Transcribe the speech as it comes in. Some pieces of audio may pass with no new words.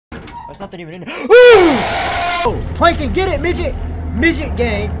That's nothing even in there. Oh, Plankton, get it, midget! Midget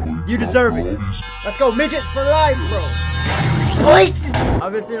gang, you deserve it. Let's go, midgets for life, bro. Plankton!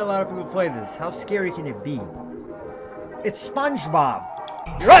 I've been seeing a lot of people play this. How scary can it be? It's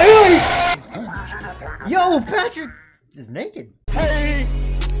SpongeBob. You're right. Yo, Patrick is naked. Hey,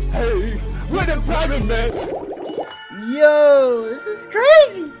 we're the private man. Yo, this is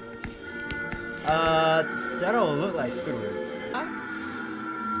crazy. That don't look like Squidward.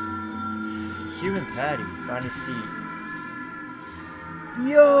 Human patty, trying to see.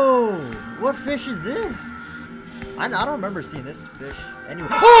 Yo, what fish is this? I don't remember seeing this fish anyway.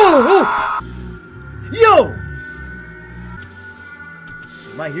 Oh! Yo!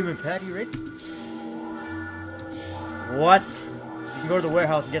 Is my human patty ready? What? You can go to the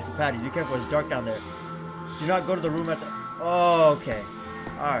warehouse and get some patties. Be careful, it's dark down there. Do not go to the room at the... Oh, okay.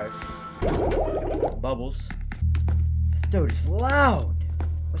 Alright. Bubbles. Dude, it's loud.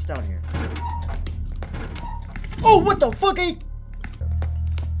 What's down here? Oh, what the fuck? He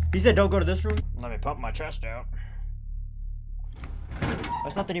said don't go to this room. Let me pump my chest out.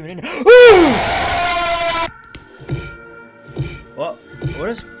 That's nothing even in there. What? What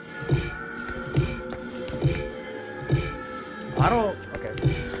is... I don't... Okay.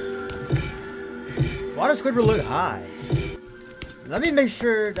 Why does Squidward look high? Let me make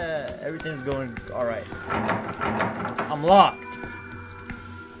sure that everything's going alright. I'm locked.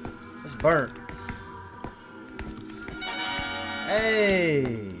 It's burnt. Hey!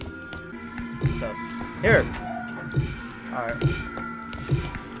 What's up? Here! Alright.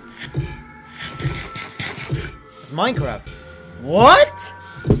 It's Minecraft. What?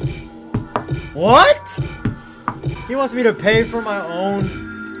 What? He wants me to pay for my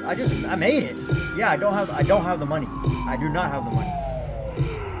own... I made it. Yeah, I don't have the money. I do not have the money.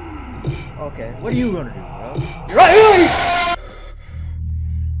 Okay, what are you gonna do, bro? You're right!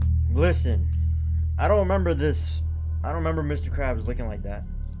 Listen, I don't remember this. I don't remember Mr. Krabs looking like that.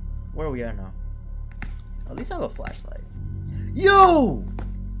 Where are we at now? At least I have a flashlight. Yo!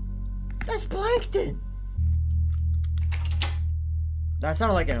 That's Plankton! That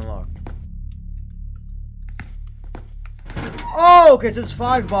sounded like it unlocked. Oh, okay, so it's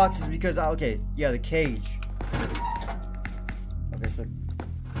 5 boxes because, okay, yeah, the cage. Okay, so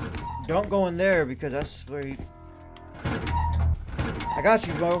don't go in there because that's where you... I got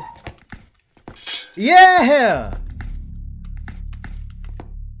you, bro. Yeah!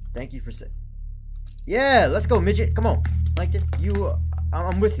 Thank you for saying. Yeah, let's go, midget. Come on, Plankton.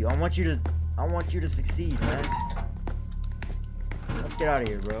 I'm with you. I want you to succeed, man. Let's get out of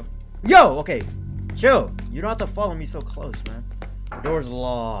here, bro. Yo, okay, chill. You don't have to follow me so close, man. The door's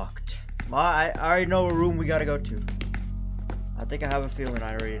locked. I already know what room we gotta go to. I think I have a feeling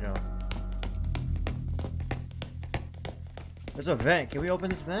I already know. There's a vent. Can we open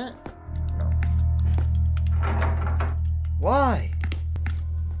this vent? No. Why?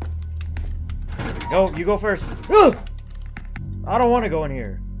 Go, you go first. Ugh! I don't want to go in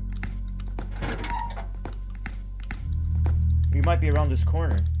here. You might be around this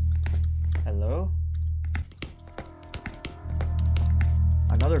corner. Hello?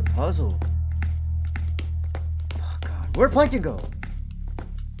 Another puzzle. Oh god, where'd Plankton go?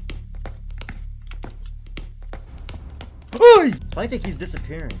 Oi! Plankton keeps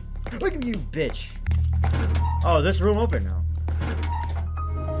disappearing. Look at you, bitch. Oh, this room open now.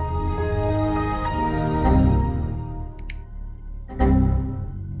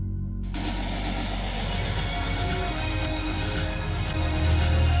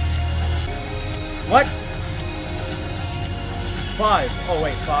 What? 5. Oh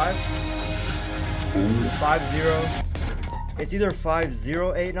wait, 5? 50. It's either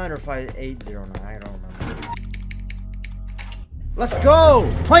 5089 or 5809. I don't remember. Let's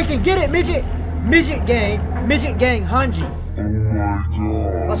go! Plankton, get it, midget! Midget gang, Hanji. Oh my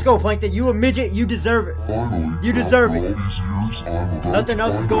god. Let's go, Plankton. You a midget, you deserve it. Finally, You deserve it. it. Nothing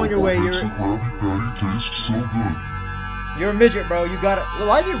else is going your way. You're a midget, bro. You got it. Well,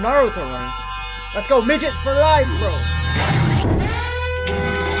 why is your Naruto running? Let's go, midgets for life, bro.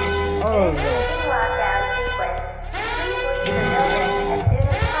 Oh no.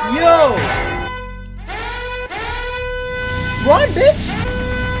 Yo! Run, bitch!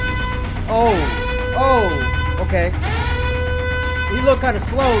 Oh, okay. He looked kind of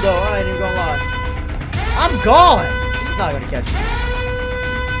slow though. I ain't even gonna lie. I'm gone. He's not gonna catch me.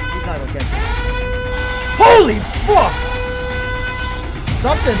 He's not gonna catch me. Holy fuck!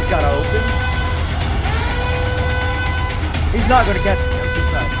 Something's gotta open. He's not gonna catch me. I'm too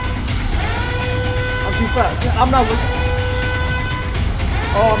fast. I'm too fast. I'm not looking.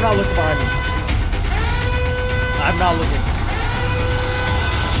 Oh, I'm not looking behind me. I'm not looking.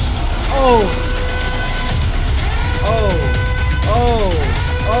 Oh! Oh! Oh!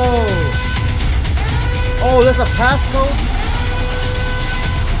 Oh! Oh, there's a passcode?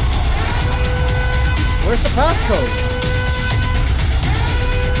 Where's the passcode?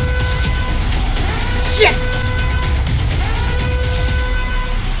 Shit!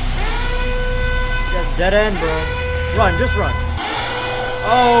 Just dead end, bro. Run, just run.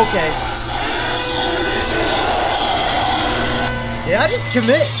 Oh, okay. Did I just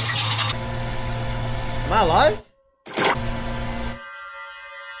commit? Am I alive?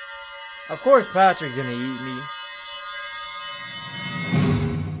 Of course Patrick's gonna eat me.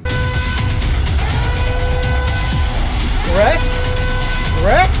 Greg?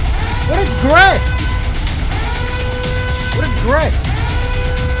 Greg? What is Greg? What is Greg?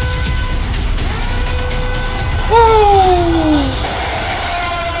 Whoa!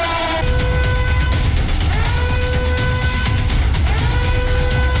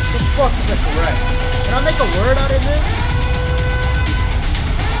 What the fuck is a Greg? Can I make a word out of this?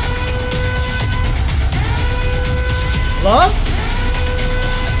 Love?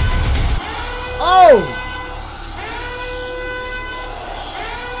 Oh!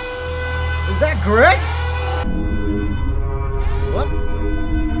 Is that Greg? What?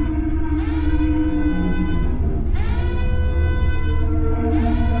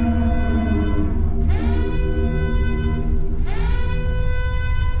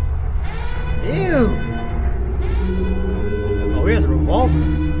 Ew! Oh, he has a revolver.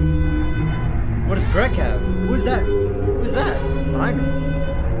 What does Greg have? Who is that? Who is that? Behind him.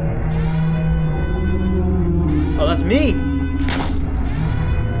 Oh, that's me!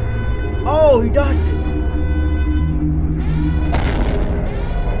 Oh, he dodged it!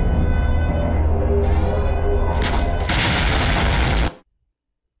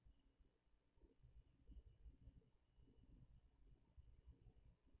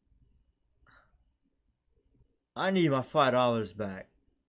 I need my $5 back.